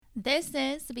This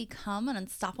is the Become an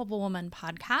Unstoppable Woman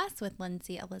podcast with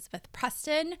Lindsay Elizabeth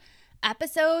Preston,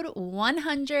 episode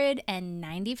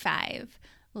 195,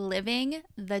 Living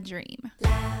the Dream.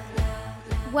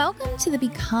 Welcome to the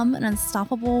Become an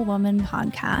Unstoppable Woman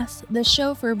podcast, the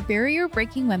show for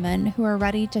barrier-breaking women who are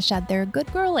ready to shed their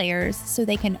good girl layers so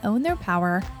they can own their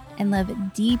power and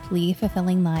live deeply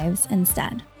fulfilling lives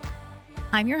instead.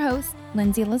 I'm your host,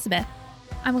 Lindsay Elizabeth.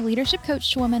 I'm a leadership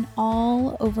coach to women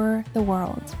all over the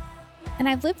world. And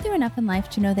I've lived through enough in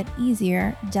life to know that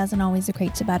easier doesn't always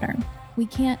equate to better. We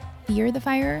can't fear the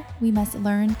fire, we must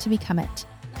learn to become it.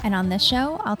 And on this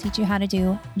show, I'll teach you how to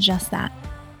do just that.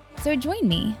 So join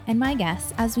me and my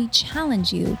guests as we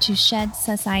challenge you to shed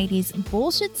society's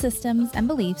bullshit systems and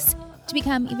beliefs to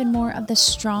become even more of the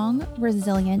strong,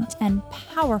 resilient, and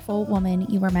powerful woman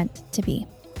you were meant to be.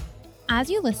 As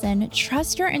you listen,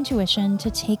 trust your intuition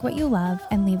to take what you love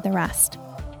and leave the rest.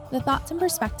 The thoughts and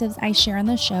perspectives I share on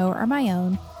the show are my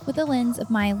own with the lens of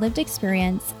my lived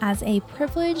experience as a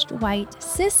privileged, white,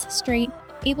 cis, straight,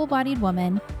 able-bodied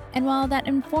woman. And while that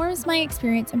informs my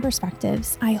experience and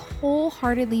perspectives, I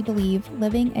wholeheartedly believe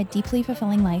living a deeply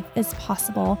fulfilling life is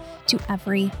possible to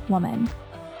every woman.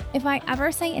 If I ever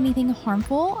say anything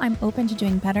harmful, I'm open to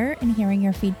doing better and hearing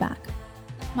your feedback.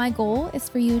 My goal is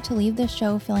for you to leave this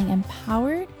show feeling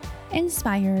empowered,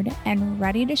 inspired, and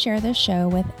ready to share this show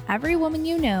with every woman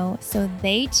you know so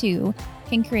they too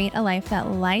can create a life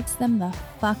that lights them the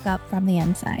fuck up from the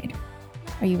inside.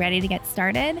 Are you ready to get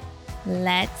started?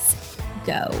 Let's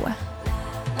go.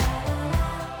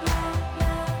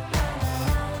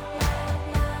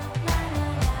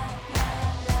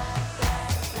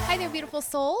 Hi there, beautiful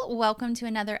soul. Welcome to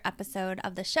another episode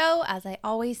of the show. As I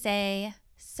always say,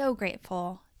 so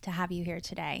grateful to have you here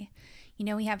today. You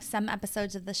know, we have some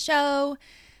episodes of the show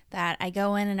that I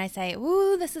go in and I say,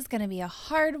 ooh, this is going to be a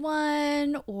hard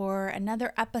one, or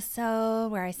another episode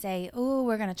where I say, ooh,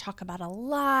 we're going to talk about a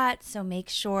lot, so make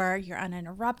sure you're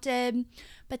uninterrupted.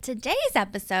 But today's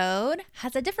episode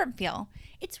has a different feel.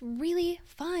 It's really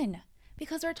fun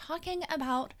because we're talking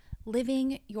about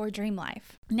living your dream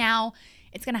life. Now,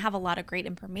 it's going to have a lot of great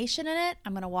information in it.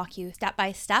 I'm going to walk you step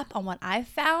by step on what I've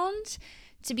found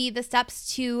to be the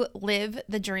steps to live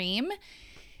the dream.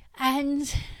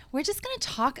 And we're just going to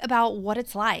talk about what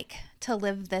it's like to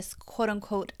live this quote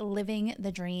unquote living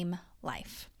the dream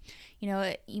life. You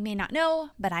know, you may not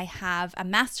know, but I have a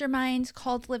mastermind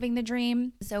called Living the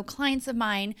Dream. So clients of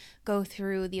mine go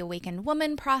through the Awakened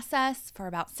Woman process for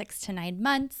about 6 to 9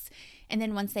 months. And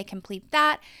then once they complete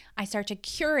that, I start to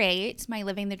curate my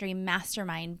Living the Dream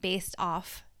mastermind based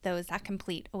off those that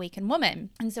complete Awakened Woman.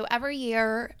 And so every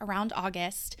year around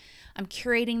August, I'm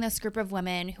curating this group of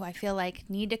women who I feel like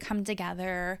need to come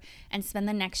together and spend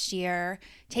the next year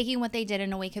taking what they did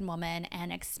in Awakened Woman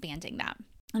and expanding that.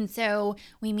 And so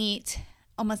we meet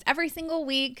almost every single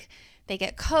week. They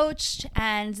get coached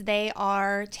and they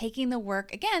are taking the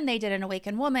work, again, they did an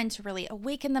Awakened Woman to really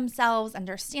awaken themselves,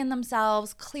 understand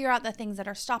themselves, clear out the things that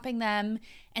are stopping them,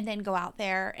 and then go out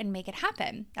there and make it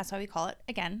happen. That's why we call it,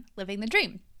 again, living the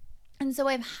dream. And so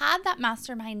I've had that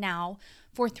mastermind now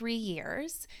for 3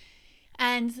 years.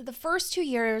 And the first 2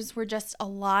 years were just a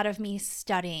lot of me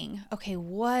studying. Okay,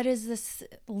 what is this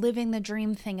living the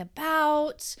dream thing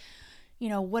about? You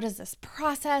know, what is this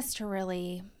process to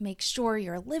really make sure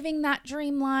you're living that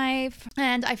dream life?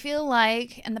 And I feel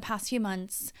like in the past few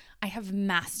months, I have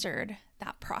mastered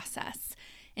that process.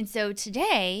 And so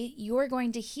today, you're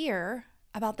going to hear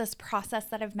about this process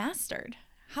that I've mastered.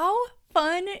 How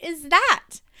fun is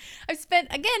that? I've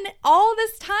spent, again, all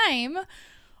this time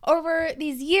over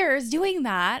these years doing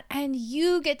that, and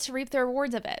you get to reap the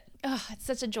rewards of it. Oh, it's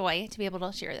such a joy to be able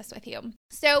to share this with you.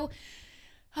 So,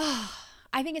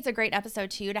 I think it's a great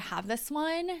episode too to have this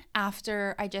one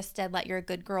after I just did Let Your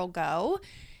Good Girl Go,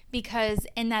 because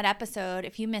in that episode,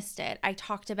 if you missed it, I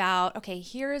talked about, okay,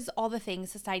 here's all the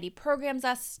things society programs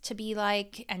us to be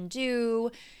like and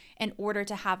do in order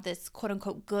to have this quote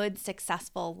unquote good,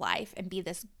 successful life and be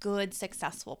this good,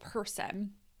 successful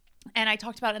person. And I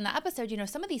talked about in the episode, you know,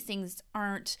 some of these things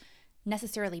aren't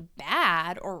necessarily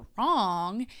bad or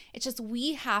wrong. It's just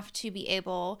we have to be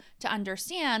able to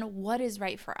understand what is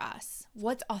right for us,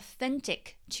 what's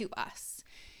authentic to us.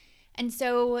 And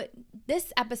so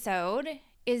this episode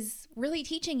is really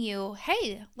teaching you,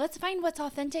 hey, let's find what's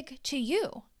authentic to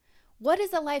you. What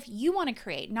is the life you want to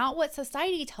create, not what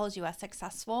society tells you as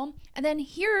successful. And then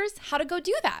here's how to go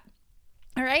do that.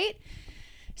 All right.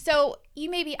 So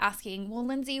you may be asking, well,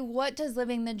 Lindsay, what does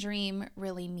living the dream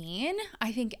really mean?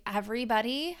 I think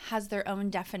everybody has their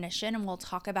own definition, and we'll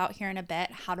talk about here in a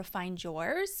bit how to find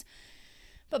yours.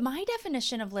 But my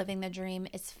definition of living the dream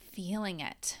is feeling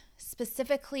it,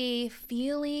 specifically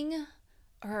feeling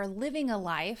or living a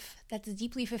life that's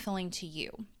deeply fulfilling to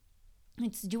you.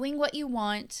 It's doing what you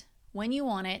want when you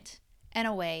want it in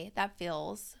a way that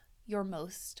feels your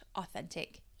most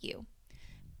authentic you.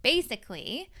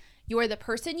 Basically, you're the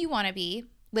person you want to be,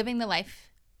 living the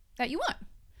life that you want.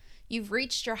 You've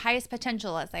reached your highest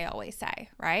potential, as they always say,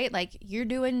 right? Like you're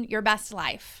doing your best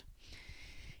life.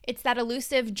 It's that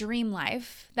elusive dream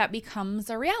life that becomes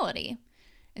a reality.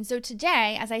 And so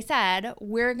today, as I said,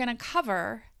 we're going to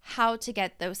cover how to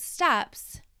get those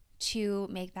steps to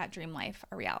make that dream life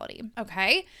a reality.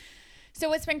 Okay. So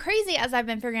what's been crazy as I've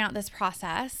been figuring out this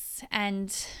process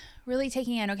and really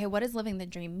taking in, okay, what does living the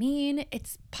dream mean?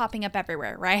 It's popping up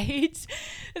everywhere, right?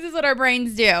 This is what our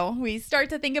brains do. We start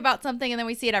to think about something and then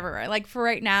we see it everywhere. Like for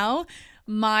right now,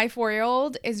 my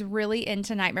 4-year-old is really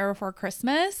into Nightmare Before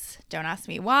Christmas. Don't ask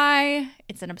me why.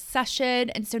 It's an obsession.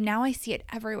 And so now I see it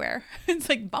everywhere. It's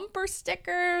like bumper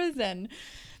stickers and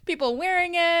people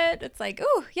wearing it. It's like,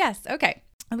 oh, yes, okay.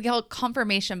 We call it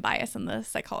confirmation bias in the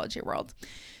psychology world.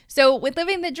 So with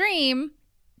living the dream,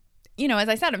 you know, as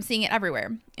I said, I'm seeing it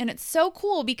everywhere. And it's so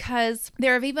cool because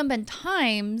there have even been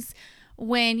times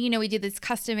when, you know, we do this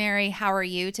customary how are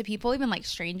you to people, even like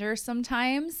strangers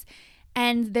sometimes.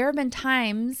 And there have been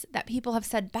times that people have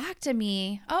said back to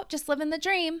me, oh, just living the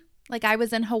dream. Like I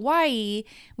was in Hawaii,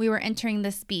 we were entering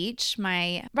this beach.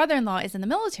 My brother-in-law is in the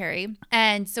military.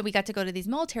 And so we got to go to these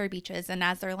military beaches. And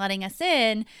as they're letting us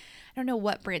in, I don't know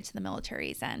what branch of the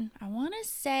military is in. I want to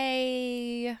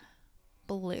say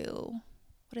blue.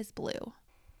 What is blue?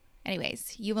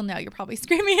 Anyways, you will know. You're probably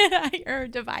screaming it at your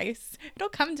device. It'll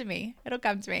come to me.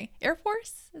 Air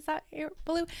Force? Is that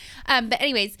blue? But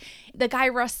anyways, the guy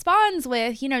responds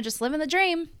with, you know, just living the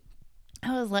dream.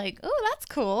 I was like, oh, that's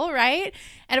cool, right?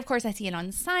 And of course, I see it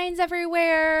on signs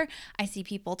everywhere. I see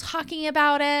people talking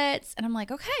about it. And I'm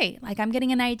like, okay, like I'm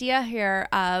getting an idea here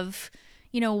of,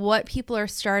 you know, what people are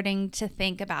starting to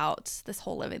think about this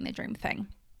whole living the dream thing.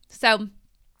 So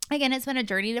again, it's been a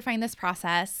journey to find this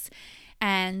process.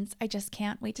 And I just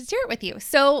can't wait to share it with you.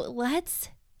 So let's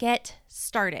get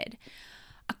started.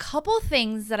 A couple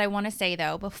things that I want to say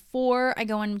though, before I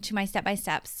go into my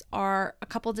step-by-steps are a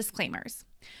couple disclaimers.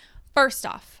 First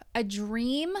off, a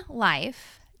dream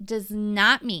life does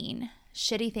not mean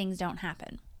shitty things don't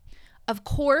happen. Of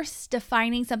course,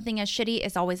 defining something as shitty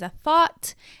is always a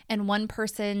thought, and one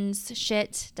person's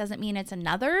shit doesn't mean it's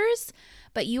another's,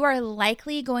 but you are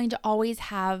likely going to always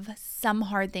have some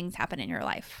hard things happen in your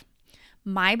life.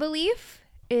 My belief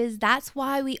is that's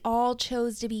why we all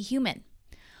chose to be human.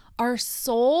 Our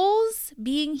souls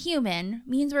being human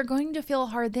means we're going to feel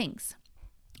hard things.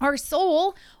 Our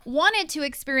soul wanted to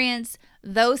experience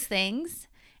those things,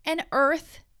 and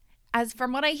Earth, as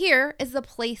from what I hear, is the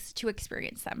place to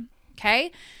experience them.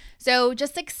 Okay? So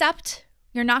just accept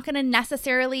you're not going to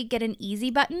necessarily get an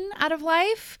easy button out of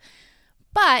life,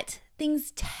 but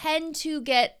things tend to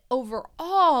get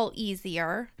overall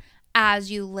easier as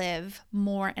you live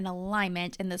more in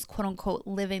alignment in this quote unquote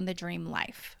living the dream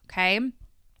life. Okay.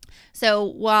 So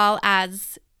while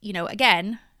as, you know,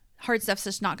 again, hard stuff's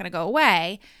just not going to go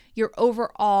away, your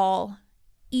overall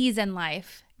ease in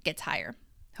life gets higher.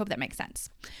 Hope that makes sense.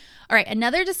 All right.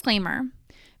 Another disclaimer,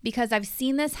 because I've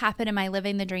seen this happen in my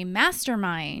Living the Dream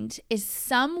mastermind, is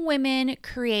some women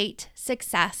create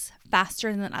success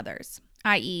faster than others,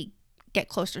 i.e. get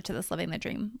closer to this living the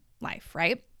dream life,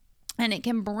 right? And it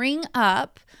can bring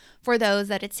up, for those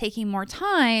that it's taking more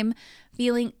time,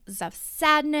 feelings of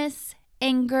sadness,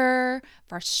 anger,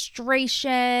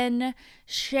 frustration,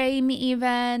 shame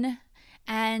even.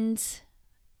 And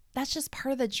that's just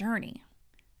part of the journey,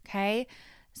 okay?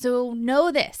 So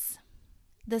know this.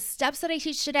 The steps that I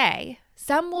teach today,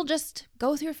 some will just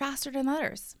go through faster than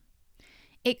others.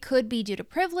 It could be due to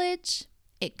privilege.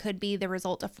 It could be the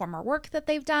result of former work that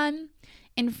they've done.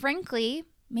 And frankly,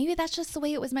 maybe that's just the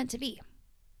way it was meant to be.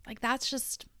 Like that's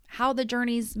just how the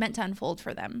journey's meant to unfold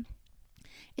for them.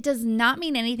 It does not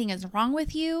mean anything is wrong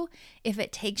with you if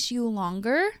it takes you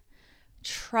longer.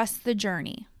 Trust the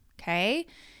journey, okay?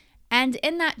 And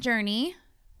in that journey,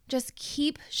 just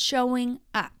keep showing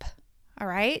up, all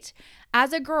right?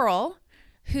 As a girl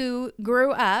who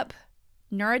grew up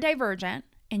neurodivergent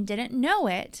and didn't know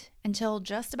it until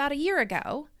just about a year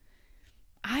ago,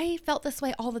 I felt this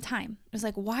way all the time. It was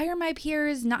like, why are my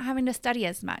peers not having to study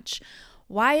as much?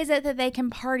 Why is it that they can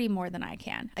party more than I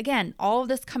can? Again, all of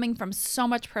this coming from so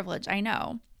much privilege, I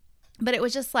know. But it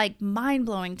was just like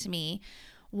mind-blowing to me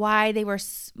why they were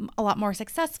a lot more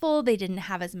successful. They didn't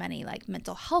have as many like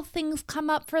mental health things come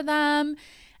up for them.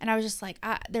 And I was just like,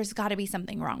 there's got to be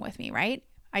something wrong with me, right?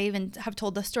 I even have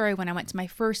told the story when I went to my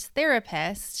first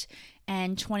therapist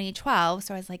And 2012,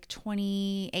 so I was like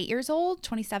 28 years old,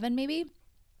 27 maybe.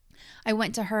 I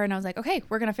went to her and I was like, okay,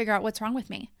 we're going to figure out what's wrong with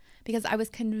me, because I was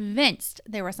convinced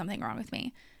there was something wrong with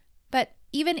me. But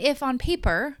even if on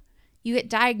paper you get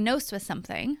diagnosed with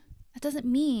something, that doesn't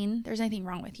mean there's anything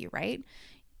wrong with you, right?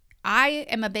 I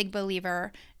am a big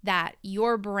believer that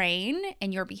your brain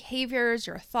and your behaviors,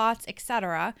 your thoughts,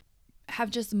 etc., have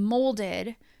just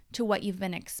molded to what you've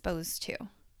been exposed to,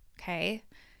 okay?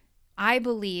 I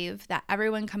believe that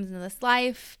everyone comes into this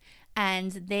life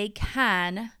and they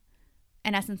can,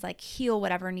 in essence, like heal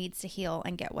whatever needs to heal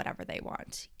and get whatever they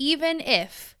want, even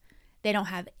if they don't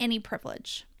have any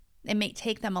privilege. It may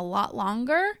take them a lot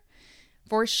longer,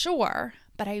 for sure,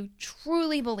 but I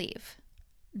truly believe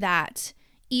that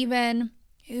even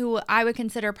who I would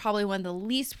consider probably one of the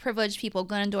least privileged people,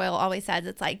 Glennon Doyle always says,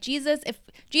 it's like if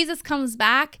Jesus comes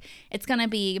back, it's going to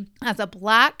be as a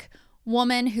Black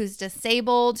woman who's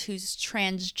disabled, who's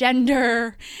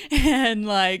transgender and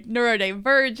like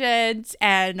neurodivergent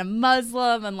and a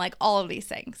Muslim and like all of these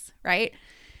things, right?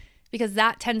 Because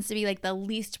that tends to be like the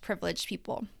least privileged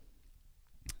people.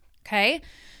 Okay,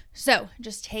 so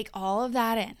just take all of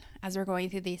that in as we're going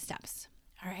through these steps.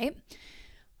 All right.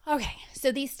 Okay,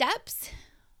 so these steps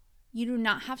you do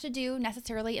not have to do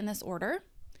necessarily in this order.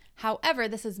 However,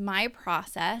 this is my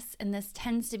process, and this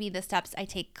tends to be the steps I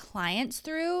take clients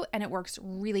through, and it works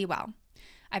really well.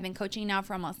 I've been coaching now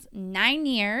for almost 9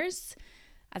 years.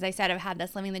 As I said, I've had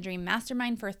this Living the Dream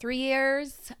Mastermind for 3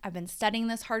 years. I've been studying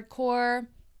this hardcore.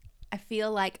 I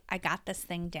feel like I got this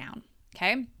thing down,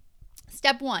 okay?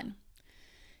 Step 1,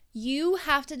 you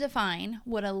have to define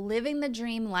what a living the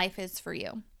dream life is for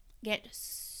you. Get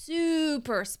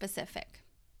super specific.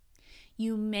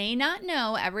 You may not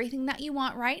know everything that you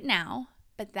want right now,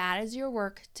 but that is your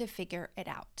work to figure it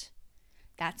out.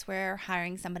 That's where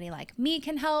hiring somebody like me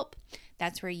can help.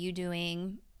 That's where you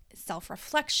doing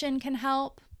self-reflection can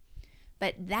help.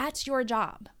 But that's your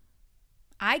job.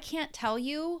 I can't tell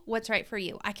you what's right for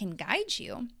you. I can guide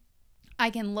you.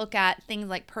 I can look at things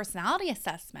like personality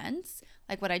assessments,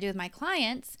 like what I do with my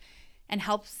clients, and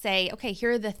help say, okay,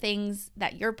 here are the things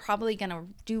that you're probably going to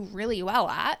do really well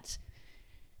at.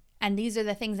 And these are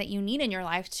the things that you need in your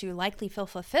life to likely feel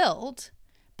fulfilled.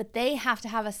 But they have to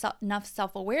have enough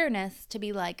self-awareness to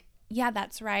be like, yeah,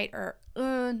 that's right, or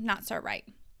not so right.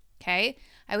 Okay?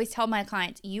 I always tell my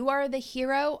clients, you are the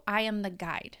hero, I am the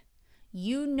guide.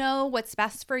 You know what's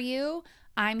best for you.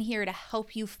 I'm here to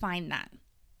help you find that.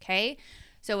 Okay?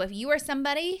 So if you are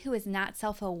somebody who is not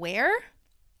self-aware,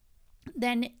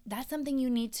 then that's something you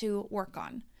need to work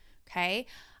on. Okay?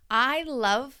 I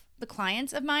love the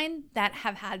clients of mine that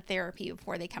have had therapy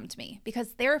before they come to me, because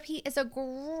therapy is a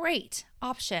great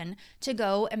option to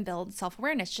go and build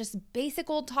self-awareness. Just basic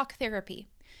old talk therapy.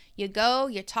 You go,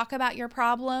 you talk about your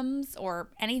problems or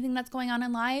anything that's going on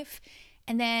in life,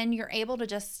 and then you're able to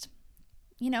just,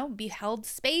 be held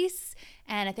space,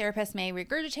 and a therapist may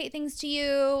regurgitate things to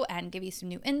you and give you some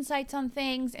new insights on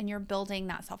things, and you're building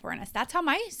that self-awareness. That's how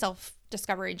my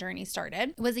self-discovery journey started.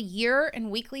 It was a year in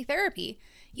weekly therapy,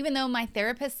 even though my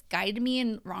therapist guided me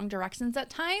in wrong directions at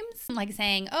times, like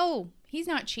saying, oh, he's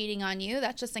not cheating on you.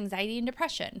 That's just anxiety and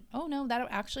depression. Oh no, that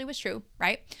actually was true,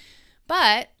 right?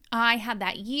 But I had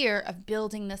that year of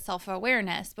building the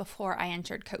self-awareness before I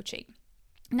entered coaching.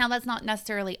 Now, that's not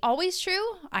necessarily always true.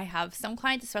 I have some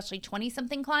clients, especially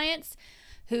 20-something clients,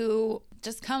 who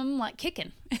just come like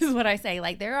kicking, is what I say.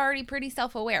 Like they're already pretty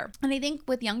self-aware. And I think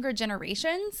with younger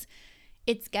generations,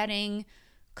 it's getting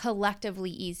collectively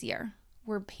easier.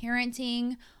 We're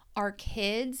parenting our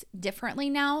kids differently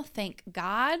now, thank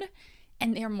God,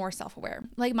 and they're more self-aware.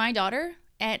 Like my daughter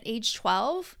at age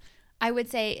 12, I would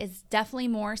say is definitely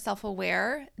more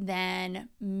self-aware than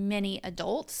many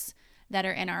adults that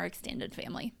are in our extended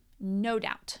family. No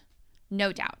doubt,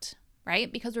 right?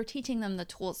 Because we're teaching them the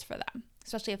tools for them,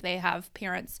 especially if they have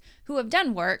parents who have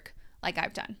done work like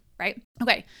I've done, right?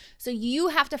 Okay, so you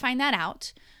have to find that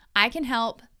out. I can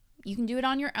help. You can do it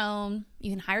on your own.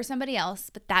 You can hire somebody else,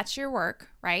 but that's your work,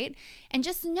 right? And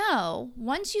just know,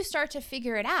 once you start to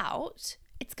figure it out,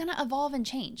 it's going to evolve and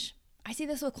change. I see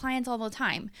this with clients all the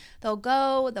time. They'll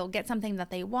get something that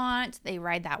they want. They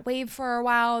ride that wave for a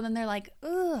while. And then they're like,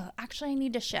 actually, I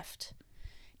need to shift.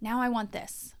 Now I want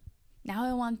this. Now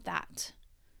I want that.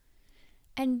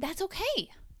 And that's okay.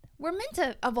 We're meant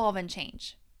to evolve and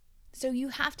change. So you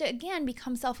have to, again,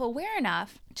 become self-aware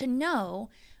enough to know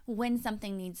when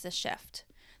something needs to shift.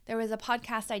 There was a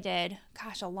podcast I did,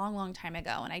 a long time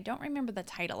ago, and I don't remember the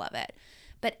title of it.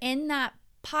 But in that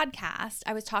podcast,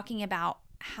 I was talking about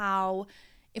how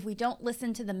if we don't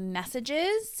listen to the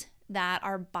messages that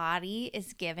our body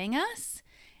is giving us,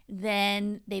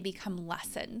 then they become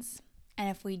lessons. And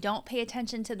if we don't pay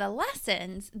attention to the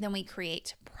lessons, then we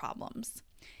create problems.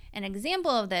 An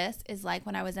example of this is like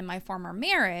when I was in my former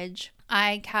marriage,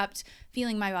 I kept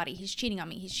feeling my body. He's cheating on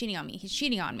me. He's cheating on me. He's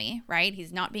cheating on me, right?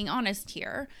 He's not being honest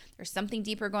here. There's something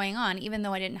deeper going on, even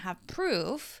though I didn't have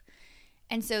proof.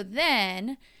 And so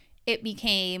then it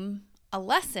became a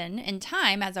lesson in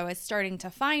time as I was starting to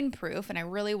find proof. And I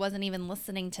really wasn't even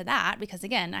listening to that because,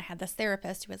 again, I had this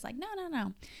therapist who was like,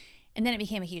 no. And then it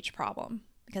became a huge problem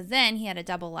because then he had a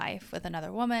double life with another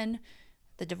woman,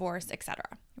 the divorce, etc.,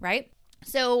 right?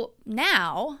 So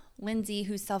now Lindsay,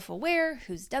 who's self-aware,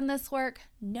 who's done this work,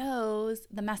 knows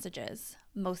the messages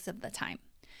most of the time.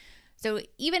 So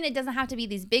even it doesn't have to be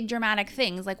these big dramatic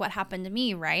things like what happened to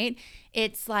me, right?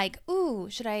 It's like, ooh,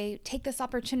 should I take this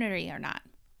opportunity or not?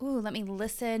 Ooh, let me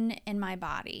listen in my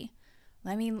body.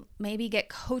 Let me maybe get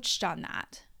coached on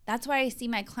that. That's why I see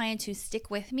my clients who stick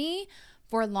with me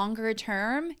for longer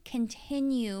term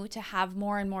continue to have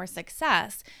more and more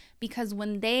success, because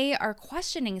when they are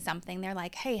questioning something, they're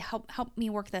like, hey, help me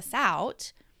work this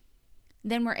out.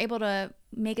 Then we're able to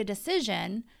make a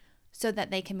decision so that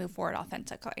they can move forward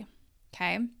authentically.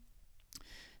 Okay.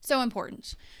 So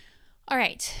important. All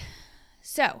right.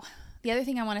 So the other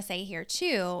thing I want to say here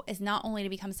too is not only to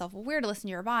become self-aware to listen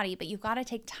to your body, but you've got to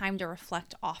take time to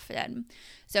reflect often.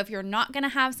 So if you're not going to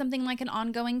have something like an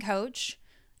ongoing coach,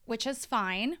 which is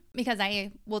fine because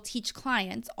I will teach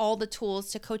clients all the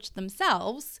tools to coach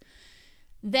themselves,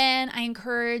 then I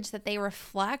encourage that they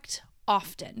reflect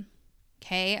often.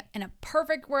 Okay. In a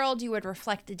perfect world, you would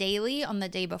reflect daily on the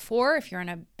day before if you're in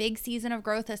a big season of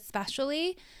growth,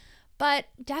 especially, but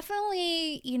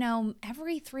definitely,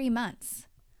 every 3 months,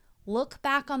 look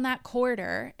back on that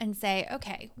quarter and say,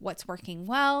 okay, what's working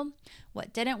well?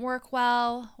 What didn't work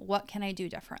well? What can I do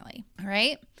differently? All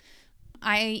right.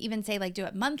 I even say do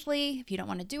it monthly. If you don't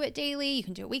want to do it daily, you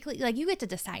can do it weekly. You get to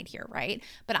decide here, right?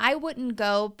 But I wouldn't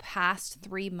go past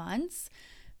 3 months.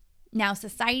 Now,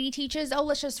 society teaches,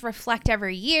 let's just reflect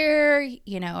every year,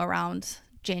 around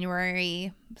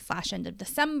January/end of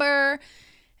December.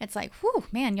 It's like, whew,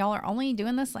 man, y'all are only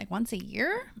doing this once a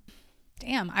year?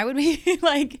 Damn, I would be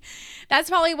that's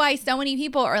probably why so many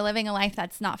people are living a life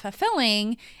that's not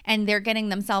fulfilling, and they're getting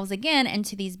themselves again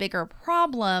into these bigger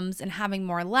problems and having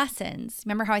more lessons.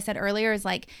 Remember how I said earlier is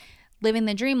living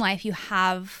the dream life, you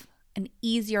have an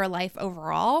easier life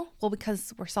overall? Well,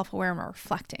 because we're self-aware and we're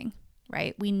reflecting,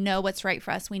 right? We know what's right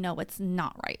for us. We know what's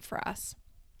not right for us.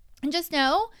 And just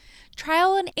know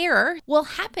trial and error will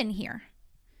happen here.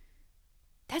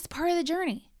 That's part of the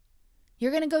journey. You're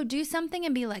going to go do something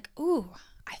and be like, ooh,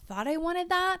 I thought I wanted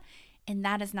that, and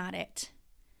that is not it.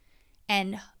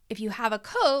 And if you have a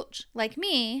coach like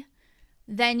me,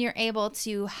 then you're able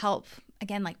to help,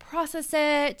 again, process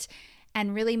it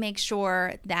and really make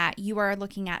sure that you are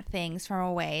looking at things from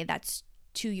a way that's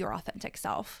to your authentic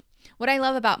self. What I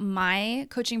love about my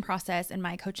coaching process and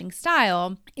my coaching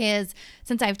style is,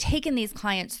 since I've taken these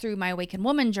clients through my Awakened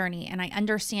Woman journey and I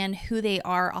understand who they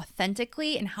are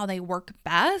authentically and how they work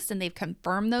best, and they've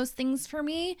confirmed those things for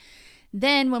me,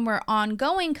 then when we're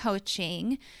ongoing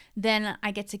coaching, then I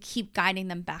get to keep guiding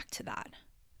them back to that.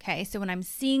 Okay, so when I'm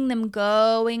seeing them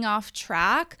going off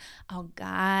track, I'll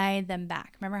guide them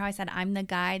back. Remember how I said I'm the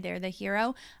guide, they're the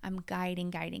hero? I'm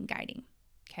guiding.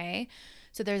 Okay.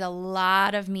 So there's a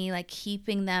lot of me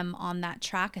keeping them on that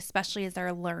track, especially as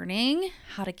they're learning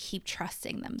how to keep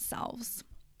trusting themselves.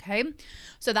 Okay.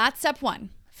 So that's step 1.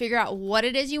 Figure out what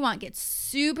it is you want. Get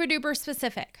super duper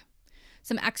specific.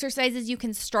 Some exercises you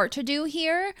can start to do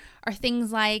here are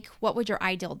things like, what would your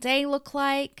ideal day look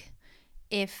like?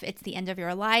 If it's the end of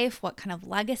your life, what kind of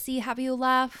legacy have you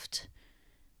left?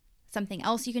 Something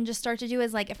else you can just start to do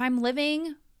is if I'm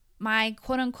living my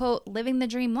quote unquote living the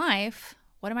dream life,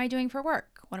 what am I doing for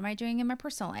work? What am I doing in my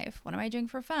personal life? What am I doing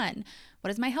for fun? What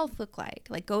does my health look like?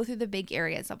 Go through the big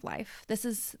areas of life. This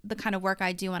is the kind of work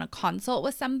I do on a consult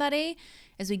with somebody,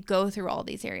 as we go through all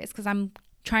these areas, because I'm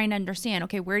trying to understand,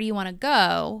 okay, where do you want to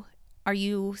go? Are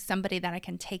you somebody that I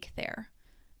can take there?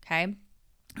 Okay.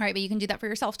 All right. But you can do that for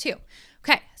yourself too.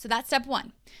 Okay. So that's step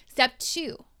 1. Step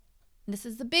 2, this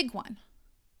is the big one.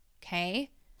 Okay.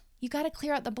 You got to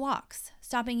clear out the blocks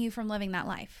stopping you from living that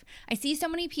life. I see so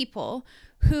many people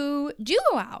who do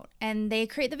go out and they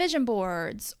create the vision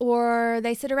boards, or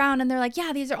they sit around and they're like,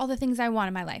 yeah, these are all the things I want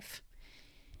in my life.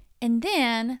 And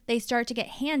then they start to get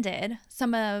handed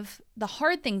some of the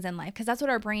hard things in life, because that's what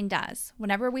our brain does.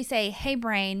 Whenever we say, hey,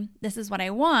 brain, this is what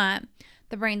I want,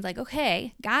 the brain's like,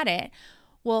 okay, got it.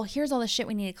 Well, here's all the shit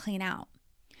we need to clean out.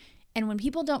 And when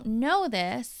people don't know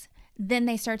this, then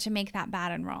they start to make that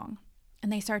bad and wrong.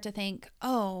 And they start to think,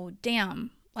 oh, damn,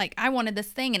 I wanted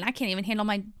this thing and I can't even handle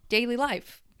my daily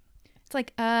life.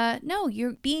 It's like, no,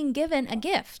 you're being given a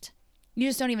gift. You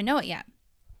just don't even know it yet.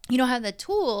 You don't have the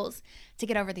tools to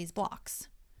get over these blocks.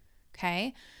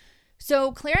 Okay.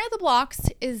 So clearing out the blocks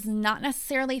is not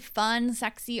necessarily fun,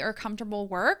 sexy, or comfortable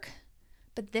work,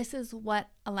 but this is what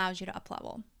allows you to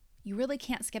up-level. You really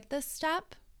can't skip this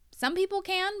step. Some people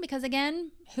can because,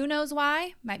 again, who knows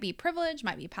why? Might be privilege,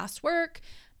 might be past work,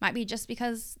 might be just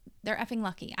because they're effing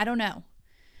lucky. I don't know.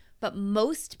 But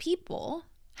most people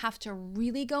have to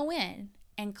really go in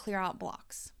and clear out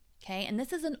blocks. Okay. And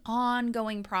this is an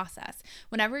ongoing process.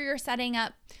 Whenever you're setting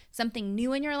up something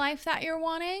new in your life that you're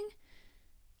wanting,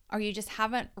 or you just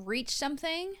haven't reached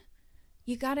something,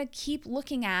 you got to keep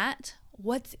looking at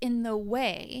what's in the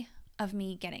way of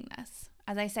me getting this.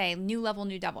 As I say, new level,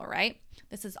 new devil, right?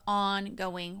 This is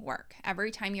ongoing work. Every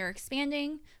time you're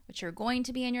expanding, which you're going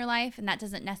to be in your life, and that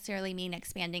doesn't necessarily mean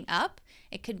expanding up.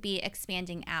 It could be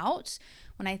expanding out.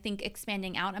 When I think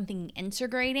expanding out, I'm thinking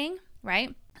integrating,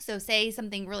 right? So say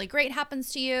something really great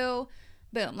happens to you,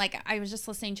 boom. Like I was just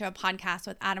listening to a podcast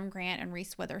with Adam Grant and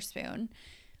Reese Witherspoon.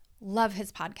 Love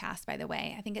his podcast, by the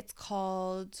way. I think it's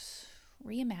called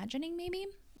Reimagining, maybe?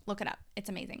 Look it up. It's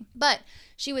amazing. But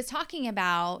she was talking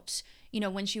about,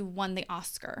 when she won the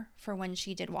Oscar for when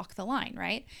she did Walk the Line,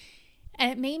 right? And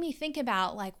it made me think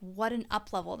about like what an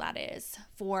up level that is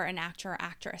for an actor or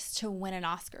actress to win an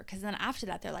Oscar. Because then after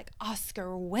that, they're like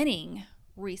Oscar winning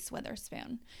Reese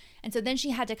Witherspoon. And so then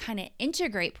she had to kind of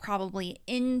integrate probably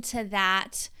into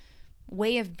that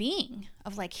way of being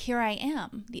of like, here I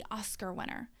am, the Oscar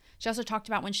winner. She also talked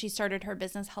about when she started her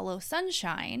business, Hello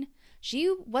Sunshine,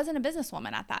 she wasn't a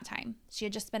businesswoman at that time. She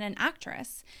had just been an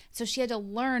actress. So she had to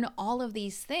learn all of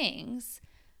these things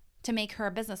to make her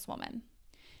a businesswoman.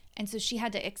 And so she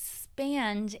had to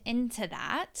expand into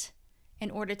that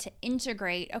in order to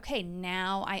integrate, okay,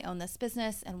 now I own this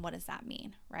business, and what does that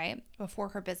mean, right? Before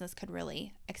her business could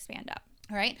really expand up,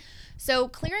 all right? So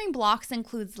clearing blocks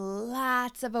includes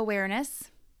lots of awareness.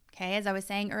 Okay, as I was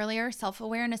saying earlier,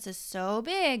 self-awareness is so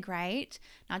big, right?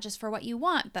 Not just for what you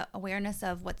want, but awareness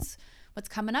of what's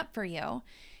coming up for you.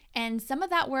 And some of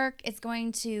that work is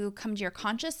going to come to your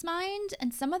conscious mind,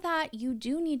 and some of that you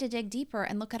do need to dig deeper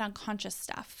and look at unconscious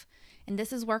stuff. And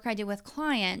this is work I do with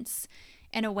clients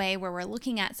in a way where we're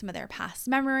looking at some of their past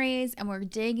memories, and we're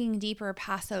digging deeper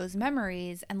past those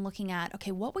memories and looking at,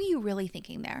 okay, what were you really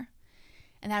thinking there?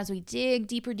 And as we dig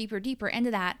deeper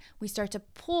into that, we start to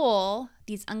pull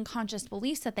these unconscious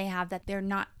beliefs that they have that they're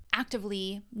not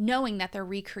actively knowing that they're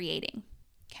recreating.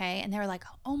 Okay. And they're like,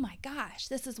 oh my gosh,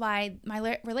 this is why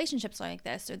my relationships are like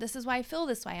this, or this is why I feel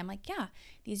this way. I'm like, yeah,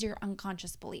 these are your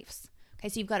unconscious beliefs. Okay.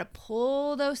 So you've got to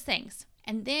pull those things.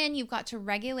 And then you've got to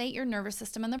regulate your nervous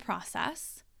system in the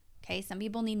process. Okay, some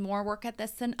people need more work at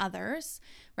this than others.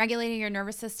 Regulating your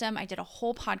nervous system, I did a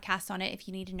whole podcast on it. If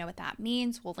you need to know what that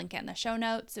means, we'll link it in the show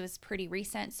notes. It was pretty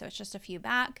recent, so it's just a few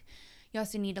back. You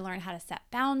also need to learn how to set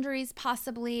boundaries,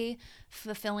 possibly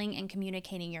fulfilling and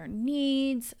communicating your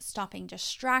needs, stopping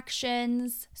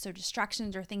distractions. So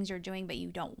distractions are things you're doing, but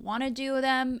you don't want to do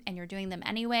them, and you're doing them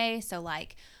anyway. So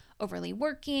like overly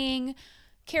working,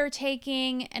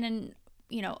 caretaking, and an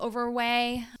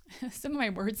overweigh. Some of my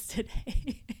words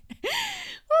today.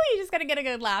 Oh, you just got to get a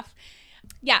good laugh.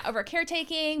 Yeah, over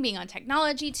caretaking, being on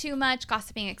technology too much,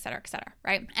 gossiping, et cetera,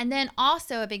 right? And then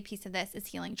also a big piece of this is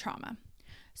healing trauma.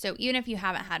 So even if you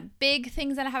haven't had big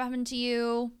things that have happened to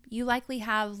you, you likely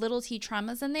have little t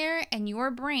traumas in there, and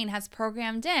your brain has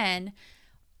programmed in,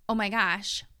 oh my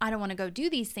gosh, I don't want to go do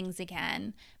these things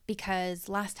again because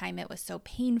last time it was so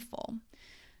painful.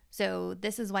 So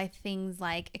this is why things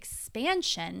like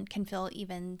expansion can feel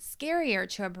even scarier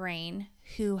to a brain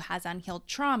who has unhealed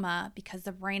trauma, because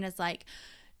the brain is like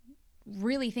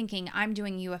really thinking, I'm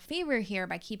doing you a favor here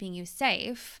by keeping you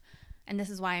safe. And this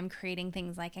is why I'm creating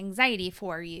things like anxiety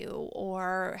for you,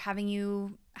 or having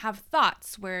you have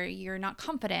thoughts where you're not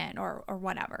confident or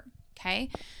whatever. Okay.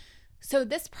 So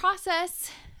this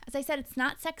process, as I said, it's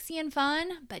not sexy and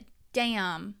fun, but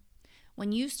damn,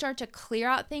 when you start to clear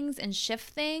out things and shift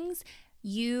things,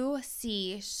 you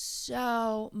see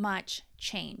so much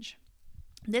change.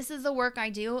 This is the work I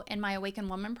do in my Awaken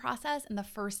Woman process in the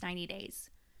first 90 days.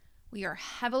 We are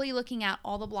heavily looking at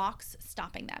all the blocks,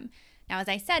 stopping them. Now, as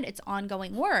I said, it's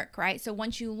ongoing work, right? So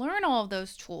once you learn all of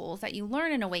those tools that you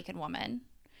learn in Awaken Woman,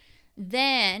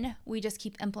 then we just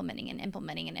keep implementing. And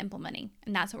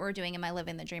that's what we're doing in my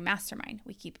Living the Dream Mastermind.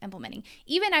 We keep implementing.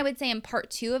 Even I would say in part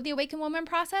 2 of the Awaken Woman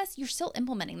process, you're still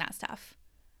implementing that stuff.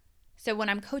 So when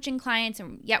I'm coaching clients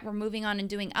and yet we're moving on and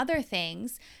doing other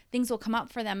things, things will come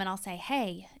up for them and I'll say,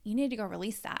 hey, you need to go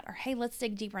release that. Or, hey, let's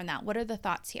dig deeper in that. What are the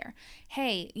thoughts here?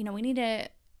 Hey, we need to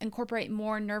incorporate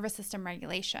more nervous system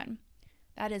regulation.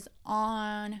 That is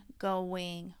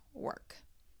ongoing work.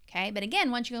 Okay. But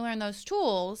again, once you learn those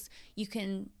tools, you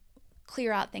can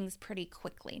clear out things pretty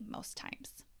quickly most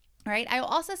times. All right. I will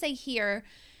also say here,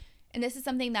 and this is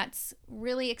something that's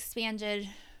really expanded,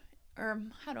 or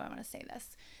how do I want to say this?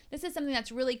 This is something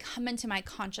that's really come into my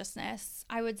consciousness,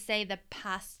 I would say the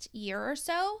past year or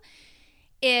so,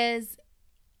 is,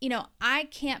 I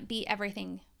can't be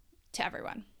everything to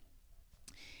everyone.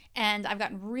 And I've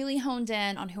gotten really honed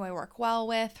in on who I work well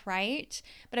with, right?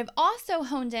 But I've also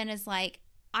honed in as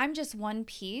I'm just one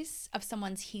piece of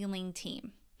someone's healing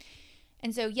team.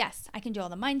 And so, yes, I can do all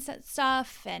the mindset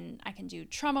stuff and I can do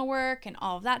trauma work and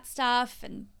all of that stuff.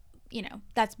 And,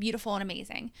 that's beautiful and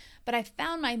amazing. But I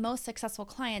found my most successful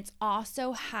clients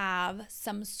also have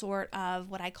some sort of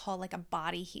what I call a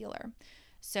body healer.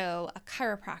 So a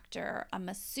chiropractor, a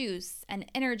masseuse, an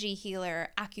energy healer,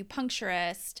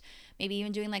 acupuncturist, maybe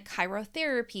even doing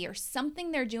chirotherapy or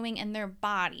something they're doing in their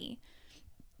body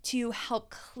to help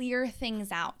clear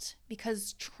things out,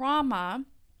 because trauma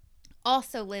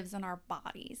also lives in our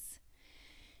bodies.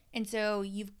 And so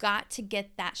you've got to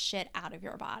get that shit out of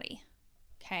your body.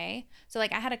 Okay. So I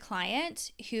had a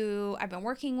client who I've been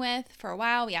working with for a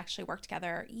while. We actually worked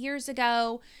together years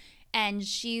ago, and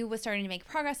she was starting to make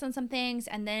progress on some things.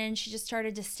 And then she just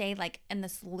started to stay in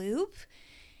this loop.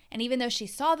 And even though she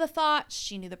saw the thoughts,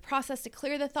 she knew the process to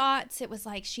clear the thoughts, it was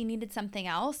she needed something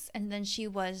else. And then she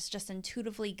was just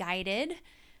intuitively guided,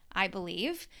 I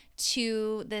believe,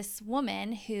 to this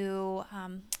woman who,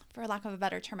 for lack of a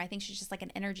better term, I think she's just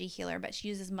an energy healer, but she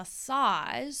uses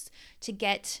massage to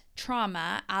get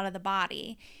trauma out of the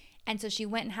body. And so she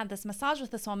went and had this massage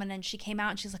with this woman, and she came out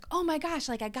and she's like, oh my gosh,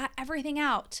 I got everything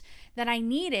out that I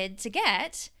needed to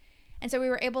get. And so we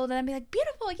were able to then be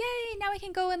beautiful, yay, now we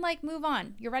can go and move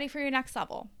on. You're ready for your next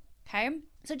level, okay?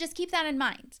 So just keep that in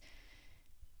mind.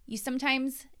 You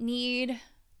sometimes need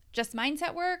just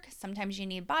mindset work, sometimes you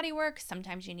need body work,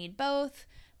 sometimes you need both,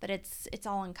 but it's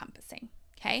all encompassing,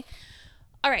 okay?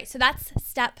 All right, so that's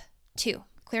step 2,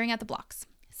 clearing out the blocks.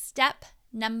 Step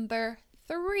number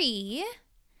 3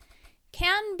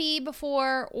 can be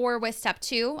before or with step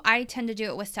 2. I tend to do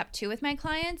it with step 2 with my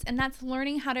clients, and that's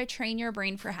learning how to train your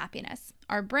brain for happiness.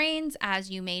 Our brains, as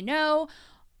you may know,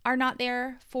 are not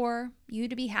there for you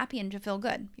to be happy and to feel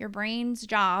good. Your brain's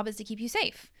job is to keep you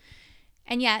safe.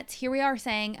 And yet, here we are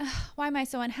saying, why am I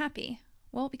so unhappy?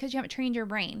 Well, because you haven't trained your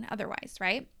brain otherwise,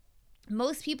 right?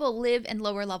 Most people live in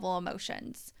lower level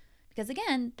emotions because,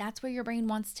 again, that's where your brain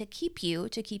wants to keep you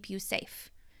safe.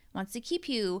 Wants to keep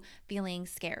you feeling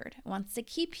scared, wants to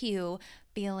keep you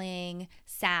feeling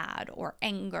sad or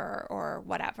anger or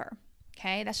whatever.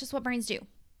 Okay, that's just what brains do.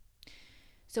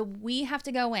 So we have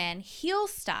to go in, heal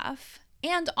stuff,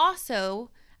 and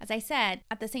also, as I said,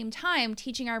 at the same time,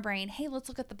 teaching our brain, hey, let's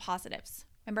look at the positives.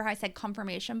 Remember how I said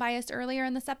confirmation bias earlier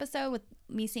in this episode with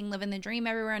me seeing Living the Dream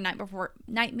everywhere,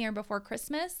 Nightmare Before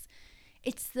Christmas?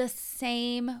 It's the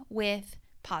same with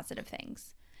positive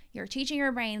things. You're teaching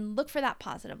your brain, look for that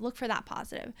positive, look for that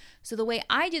positive. So the way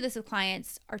I do this with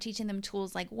clients are teaching them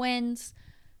tools like wins,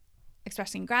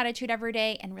 expressing gratitude every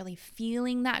day, and really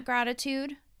feeling that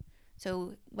gratitude.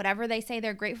 So whatever they say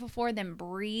they're grateful for, then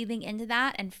breathing into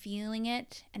that and feeling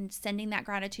it and sending that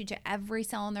gratitude to every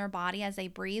cell in their body as they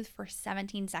breathe for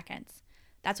 17 seconds.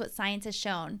 That's what science has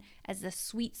shown as the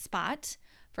sweet spot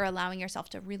for allowing yourself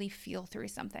to really feel through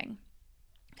something.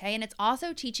 Okay, and it's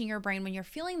also teaching your brain when you're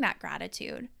feeling that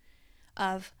gratitude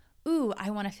of, ooh, I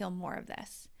want to feel more of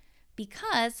this.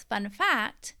 Because, fun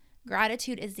fact,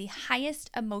 gratitude is the highest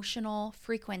emotional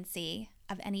frequency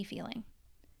of any feeling.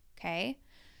 Okay?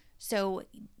 So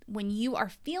when you are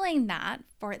feeling that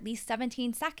for at least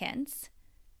 17 seconds,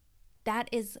 that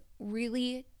is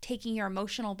really taking your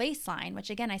emotional baseline, which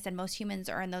again, I said most humans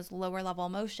are in those lower level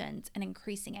emotions, and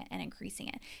increasing it and increasing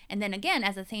it. And then again,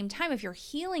 at the same time, if you're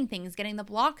healing things, getting the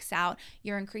blocks out,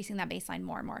 you're increasing that baseline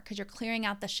more and more because you're clearing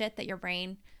out the shit that your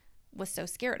brain was so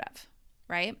scared of,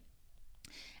 right?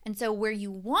 And so where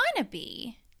you want to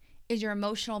be is your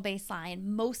emotional baseline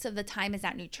most of the time is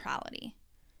at neutrality.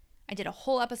 I did a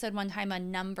whole episode one time on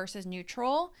numb versus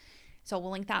neutral. So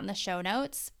we'll link that in the show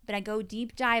notes. But I go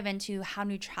deep dive into how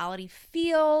neutrality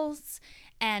feels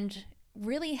and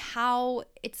really how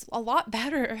it's a lot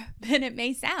better than it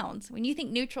may sound. When you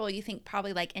think neutral, you think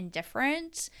probably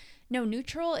indifferent. No,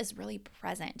 neutral is really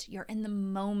present. You're in the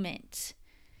moment.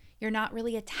 You're not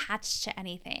really attached to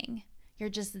anything. You're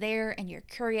just there and you're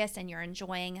curious and you're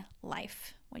enjoying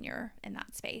life when you're in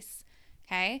that space.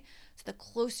 Okay? So the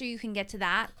closer you can get to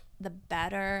that, the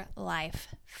better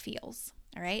life feels.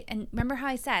 All right. And remember how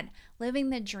I said living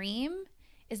the dream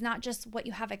is not just what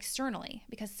you have externally,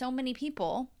 because so many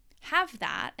people have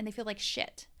that and they feel like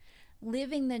shit.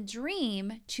 Living the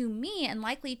dream, to me and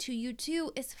likely to you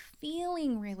too, is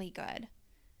feeling really good.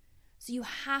 So you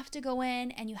have to go in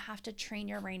and you have to train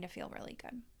your brain to feel really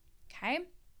good. Okay?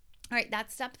 All right,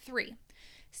 that's step 3.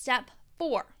 Step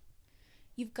 4,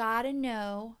 you've got to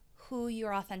know who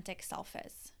your authentic self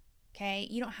is. Okay?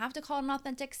 You don't have to call it an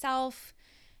authentic self.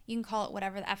 You can call it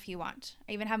whatever the F you want.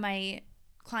 I even have my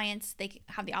clients, they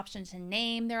have the option to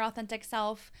name their authentic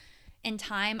self. In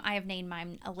time, I have named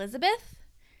mine Elizabeth.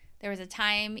 There was a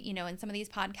time, in some of these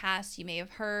podcasts, you may have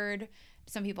heard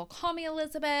some people call me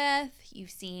Elizabeth.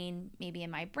 You've seen maybe in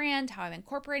my brand how I'm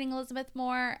incorporating Elizabeth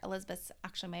more. Elizabeth's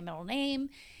actually my middle name.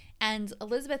 And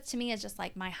Elizabeth to me is just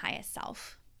like my highest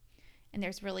self. And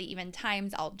there's really even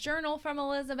times I'll journal from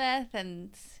Elizabeth,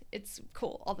 and it's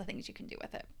cool, all the things you can do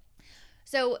with it.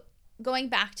 So going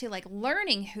back to like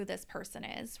learning who this person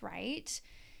is, right?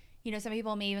 Some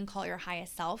people may even call it your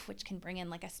highest self, which can bring in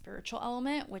like a spiritual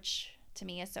element, which to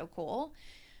me is so cool.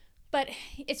 But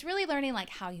it's really learning like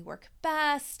how you work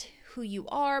best, who you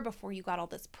are before you got all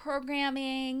this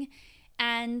programming,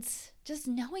 and just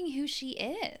knowing who she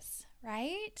is,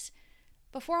 right?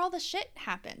 Before all the shit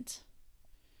happened.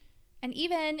 And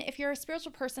even if you're a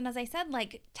spiritual person, as I said,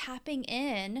 like tapping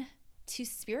in to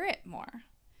spirit more,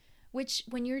 which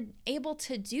when you're able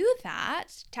to do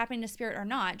that, tapping into spirit or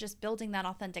not, just building that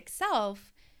authentic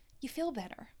self, you feel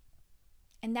better.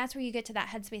 And that's where you get to that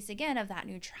headspace again of that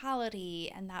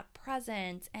neutrality and that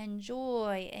presence and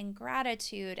joy and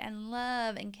gratitude and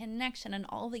love and connection and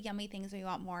all the yummy things we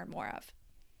want more and more of.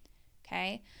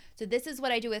 Okay? So this is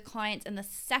what I do with clients in the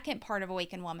second part of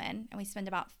Awaken Woman. And we spend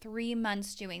about 3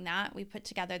 months doing that. We put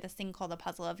together this thing called the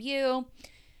Puzzle of You.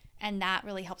 And that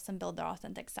really helps them build their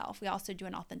authentic self. We also do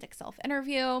an authentic self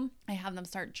interview. I have them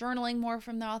start journaling more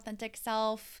from their authentic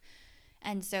self.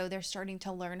 And so they're starting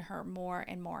to learn her more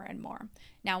and more and more.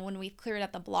 Now, when we've cleared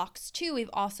up the blocks too,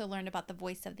 we've also learned about the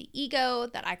voice of the ego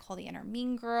that I call the inner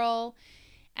mean girl.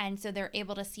 And so they're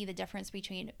able to see the difference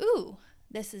between, ooh,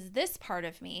 this is this part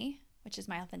of me, which is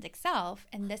my authentic self,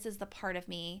 and this is the part of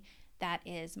me that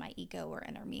is my ego or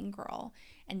inner mean girl.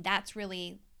 And that's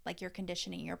really like your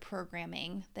conditioning, your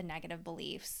programming, the negative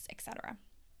beliefs, etc.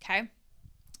 Okay?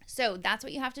 So that's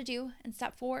what you have to do in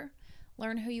step 4.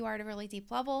 Learn who you are at a really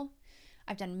deep level.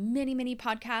 I've done many, many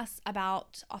podcasts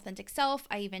about authentic self.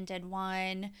 I even did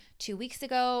one 2 weeks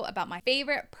ago about my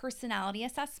favorite personality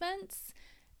assessments.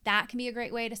 That can be a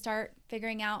great way to start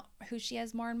figuring out who she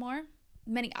is more and more.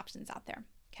 Many options out there,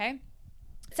 okay?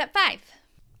 Step 5,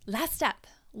 last step,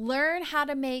 learn how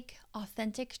to make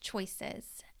authentic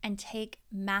choices and take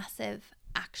massive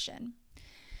action.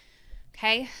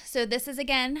 Okay, so this is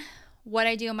again what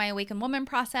I do in my Awaken Woman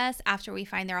process after we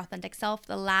find their authentic self.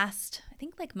 The last, I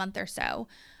think like month or so,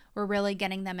 we're really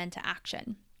getting them into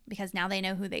action because now they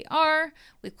know who they are.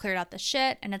 We've cleared out the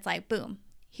shit and it's like, boom,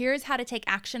 here's how to take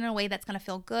action in a way that's going to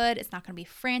feel good. It's not going to be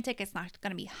frantic. It's not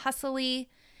going to be hustly.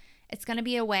 It's going to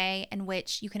be a way in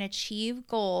which you can achieve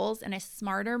goals in a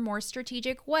smarter, more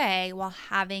strategic way while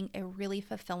having a really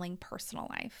fulfilling personal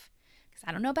life. Because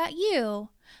I don't know about you,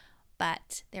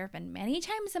 but there have been many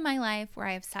times in my life where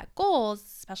I have set goals,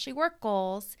 especially work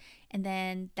goals, and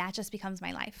then that just becomes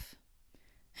my life.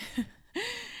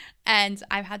 And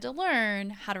I've had to learn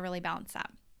how to really balance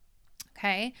that.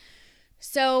 Okay?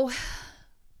 So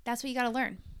that's what you got to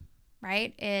learn,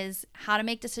 right? Is how to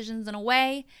make decisions in a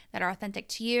way that are authentic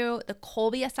to you. The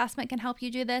Kolbe assessment can help you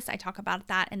do this. I talk about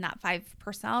that in that 5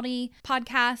 personality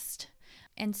podcast.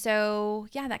 And so,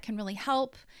 yeah, that can really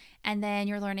help. And then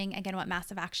you're learning, again, what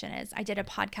massive action is. I did a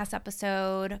podcast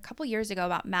episode a couple years ago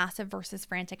about massive versus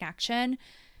frantic action.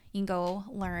 You can go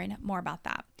learn more about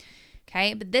that.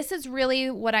 Okay, but this is really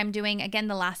what I'm doing, again,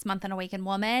 the last month in Awaken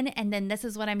Woman. And then this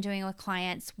is what I'm doing with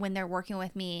clients when they're working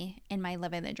with me in my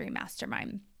Living the Dream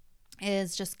Mastermind,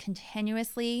 is just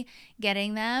continuously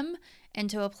getting them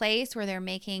into a place where they're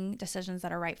making decisions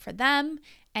that are right for them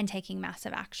and taking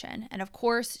massive action. And of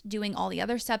course, doing all the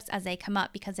other steps as they come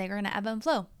up, because they're going to ebb and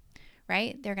flow,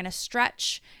 right? They're going to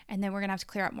stretch, and then we're going to have to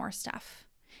clear out more stuff.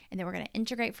 And then we're going to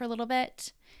integrate for a little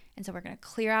bit. And so we're going to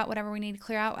clear out whatever we need to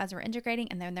clear out as we're integrating,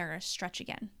 and then they're going to stretch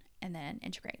again and then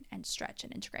integrate and stretch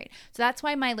and integrate. So that's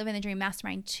why my Living the Dream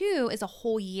Mastermind 2 is a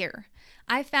whole year.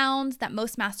 I found that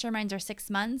most masterminds are 6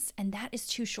 months, and that is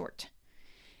too short.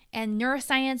 And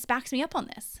neuroscience backs me up on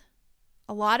this.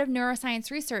 A lot of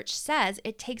neuroscience research says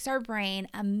it takes our brain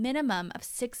a minimum of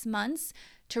 6 months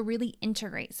to really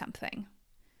integrate something.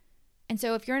 And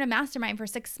so if you're in a mastermind for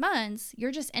 6 months,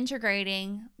 you're just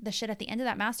integrating the shit at the end of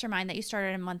that mastermind that you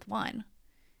started in month 1,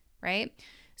 right?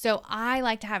 So I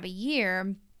like to have a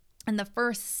year. In the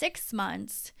first 6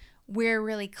 months, we're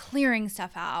really clearing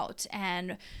stuff out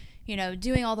and,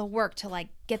 doing all the work to like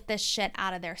get this shit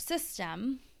out of their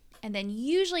system. And then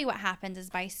usually what happens is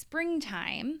by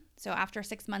springtime, so after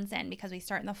 6 months in, because we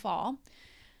start in the fall,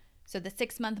 so the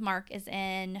 6-month mark is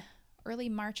in early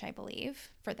March, I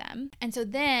believe, for them. And so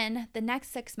then the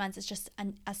next 6 months is just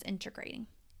us integrating.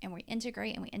 And we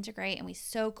integrate and we integrate and we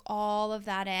soak all of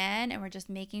that in, and we're just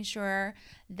making sure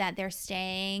that they're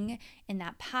staying in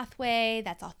that pathway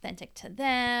that's authentic to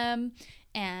them,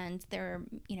 and they're,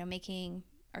 making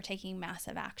or taking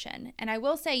massive action. And I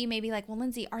will say, you may be like, well,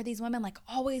 Lindsay, are these women like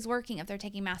always working if they're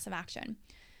taking massive action?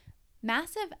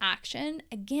 Massive action,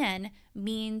 again,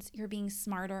 means you're being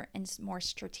smarter and more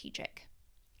strategic.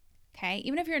 Okay?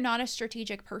 Even if you're not a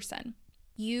strategic person,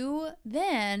 you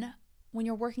then, when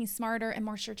you're working smarter and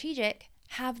more strategic,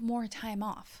 have more time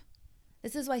off.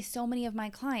 This is why so many of my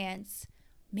clients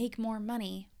make more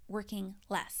money working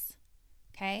less.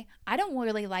 Okay? I don't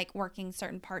really like working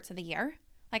certain parts of the year.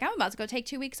 Like, I'm about to go take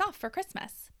 2 weeks off for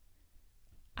Christmas.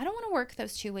 I don't want to work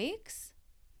those 2 weeks.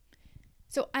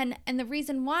 So, and the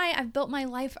reason why I've built my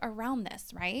life around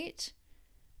this, right?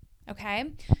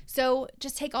 Okay? So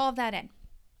just take all of that in.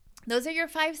 Those are your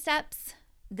 5 steps.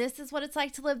 This is what it's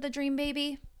like to live the dream,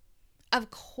 baby. Of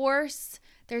course,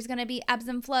 there's going to be ebbs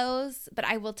and flows, but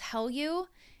I will tell you,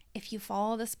 if you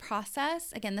follow this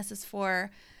process, again, this is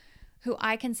for who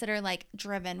I consider like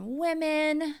driven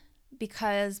women,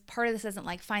 because part of this isn't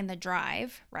like find the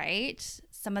drive, right?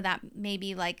 Some of that may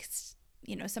be like,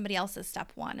 somebody else's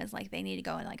step 1 is like they need to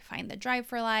go and like find the drive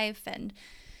for life and,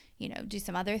 do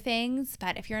some other things.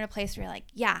 But if you're in a place where you're like,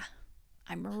 yeah,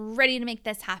 I'm ready to make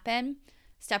this happen,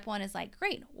 step 1 is like,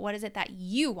 great, what is it that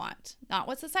you want? Not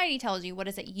what society tells you. What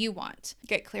is it you want?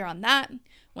 Get clear on that.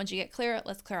 Once you get clear,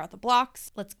 let's clear out the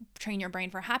blocks. Let's train your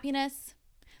brain for happiness.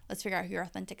 Let's figure out who your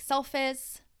authentic self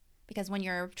is. Because when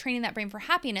you're training that brain for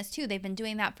happiness too, they've been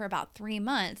doing that for about 3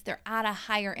 months. They're at a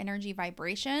higher energy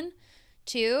vibration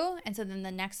too. And so then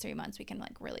the next 3 months, we can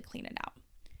like really clean it out.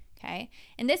 Okay.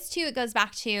 And this too, it goes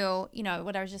back to,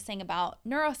 what I was just saying about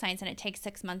neuroscience, and it takes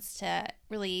 6 months to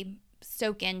really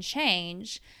soak in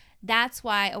change. That's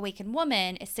why Awakened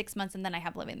Woman is 6 months and then I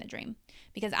have Living the Dream.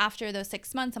 Because after those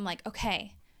 6 months, I'm like,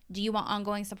 okay, do you want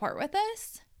ongoing support with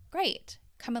this? Great.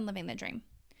 Come and Living the Dream.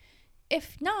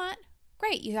 If not,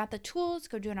 great. You got the tools,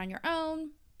 go do it on your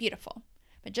own. Beautiful.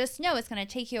 But just know it's going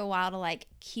to take you a while to like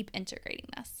keep integrating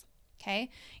this. Okay.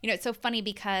 It's so funny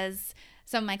because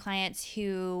some of my clients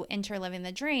who enter Living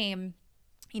the Dream,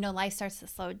 life starts to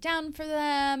slow down for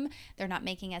them. They're not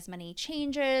making as many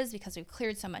changes because we've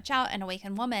cleared so much out in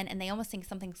Awakened Woman, and they almost think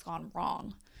something's gone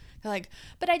wrong. They're like,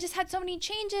 but I just had so many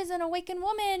changes in Awakened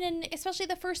Woman, and especially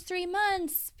the first 3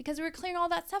 months because we were clearing all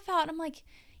that stuff out. And I'm like,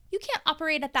 you can't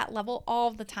operate at that level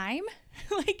all the time.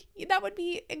 Like, that would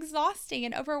be exhausting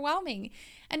and overwhelming.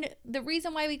 And the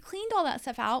reason why we cleaned all that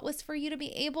stuff out was for you to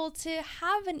be able to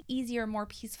have an easier, more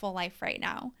peaceful life right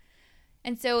now.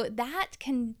 And so that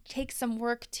can take some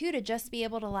work too, to just be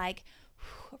able to like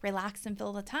relax and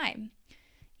fill the time.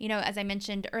 As I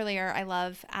mentioned earlier, I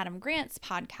love Adam Grant's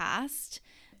podcast.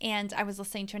 And I was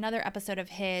listening to another episode of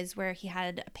his where he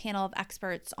had a panel of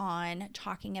experts on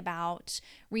talking about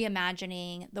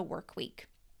reimagining the work week.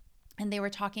 And they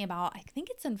were talking about, I think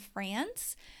it's in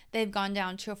France, they've gone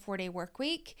down to a 4-day work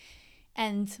week.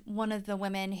 And one of the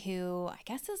women who I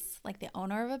guess is like the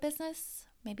owner of a business,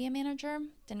 maybe a manager,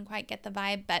 didn't quite get the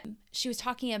vibe, but she was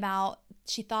talking about,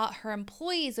 she thought her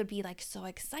employees would be like so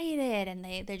excited and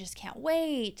they just can't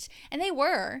wait. And they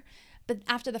were. But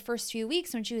after the first few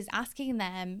weeks, when she was asking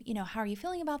them, how are you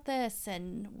feeling about this?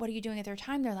 And what are you doing at their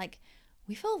time? They're like,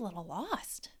 we feel a little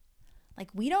lost. Like,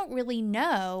 we don't really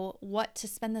know what to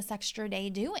spend this extra day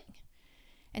doing.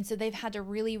 And so they've had to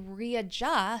really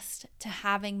readjust to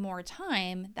having more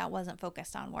time that wasn't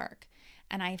focused on work.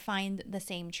 And I find the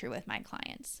same true with my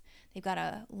clients. They've got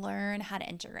to learn how to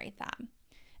integrate that.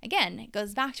 Again, it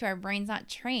goes back to our brain's not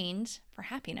trained for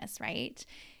happiness, right?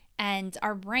 And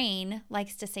our brain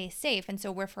likes to stay safe. And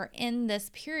so if we're in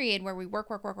this period where we work,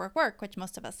 which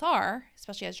most of us are,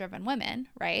 especially as driven women,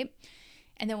 right?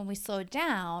 And then when we slow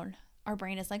down, our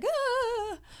brain is like,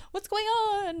 what's going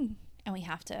on? And we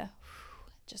have to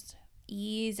just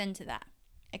ease into that,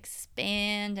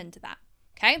 expand into that.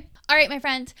 Okay. All right, my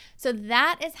friend. So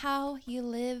that is how you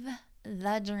live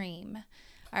the dream.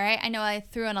 All right. I know I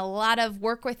threw in a lot of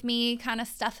work with me kind of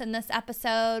stuff in this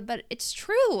episode, but it's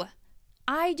true.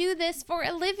 I do this for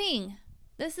a living.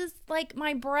 This is like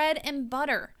my bread and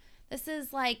butter. This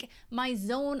is like my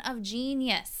zone of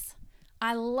genius.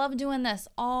 I love doing this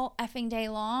all effing day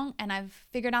long, and I've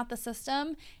figured out the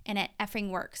system, and it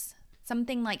effing works.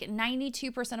 Something like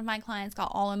 92% of my clients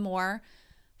got all and more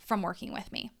from working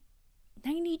with me.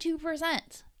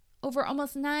 92% over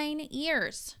almost 9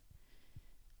 years.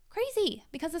 Crazy,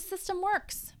 because the system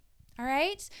works. All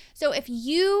right. So if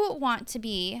you want to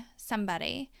be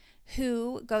somebody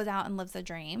who goes out and lives a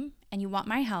dream and you want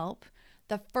my help,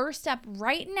 the first step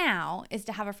right now is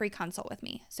to have a free consult with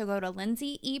me. So go to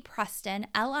Lindsay E. Preston,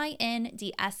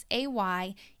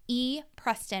 LINDSAY E.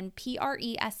 Preston,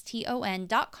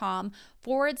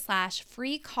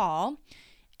 PRESTON.com/free call.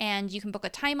 And you can book a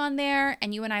time on there,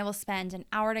 and you and I will spend an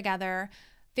hour together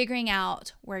figuring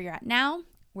out where you're at now,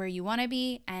 where you want to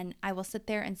be, and I will sit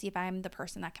there and see if I'm the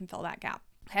person that can fill that gap.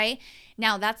 Okay.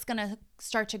 Now that's going to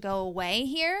start to go away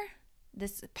here.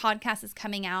 This podcast is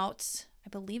coming out, I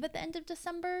believe, at the end of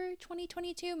December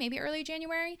 2022, maybe early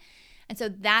January. And so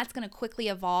that's going to quickly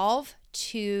evolve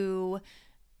to,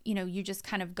 you just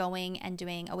kind of going and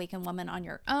doing Awaken Woman on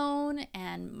your own.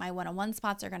 And my one-on-one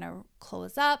spots are going to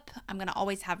close up. I'm going to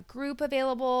always have group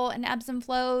available in ebbs and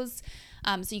flows.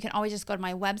 So you can always just go to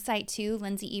my website too,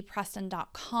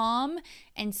 lindsayepreston.com,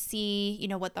 and see,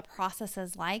 what the process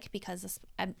is like, because this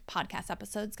podcast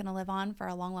episode is going to live on for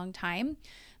a long, long time.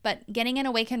 But getting an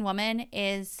Awaken Woman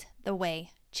is the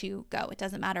way to go. It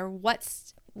doesn't matter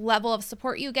what level of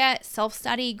support you get,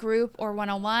 self-study, group, or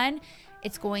one-on-one.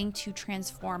 It's going to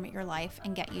transform your life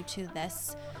and get you to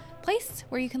this place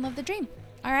where you can live the dream.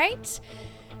 All right?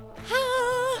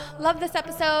 Love this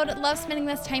episode. Love spending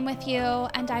this time with you.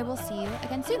 And I will see you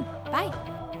again soon. Bye.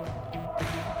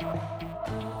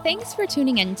 Thanks for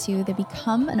tuning into the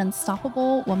Become an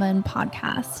Unstoppable Woman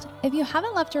podcast. If you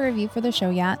haven't left a review for the show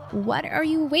yet, what are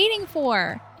you waiting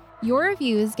for? Your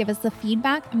reviews give us the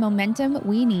feedback and momentum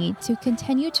we need to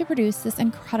continue to produce this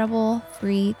incredible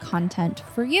free content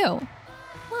for you.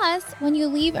 Plus, when you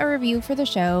leave a review for the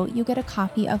show, you get a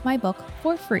copy of my book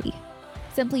for free.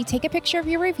 Simply take a picture of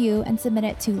your review and submit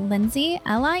it to Lindsay,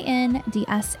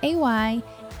 LINDSAY,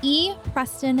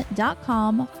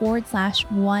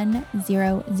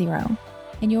 epreston.com/100.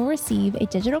 And you'll receive a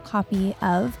digital copy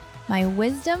of my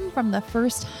Wisdom from the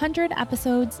First 100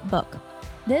 Episodes book.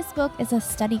 This book is a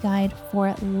study guide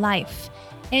for life.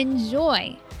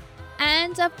 Enjoy!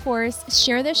 And of course,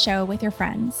 share the show with your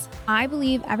friends. I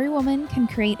believe every woman can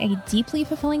create a deeply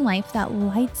fulfilling life that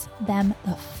lights them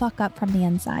the fuck up from the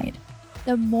inside.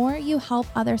 The more you help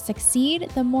others succeed,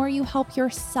 the more you help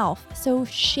yourself. So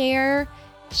share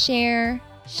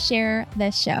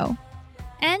this show.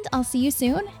 And I'll see you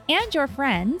soon and your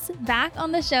friends back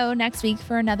on the show next week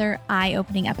for another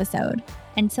eye-opening episode.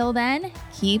 Until then,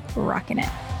 keep rocking it.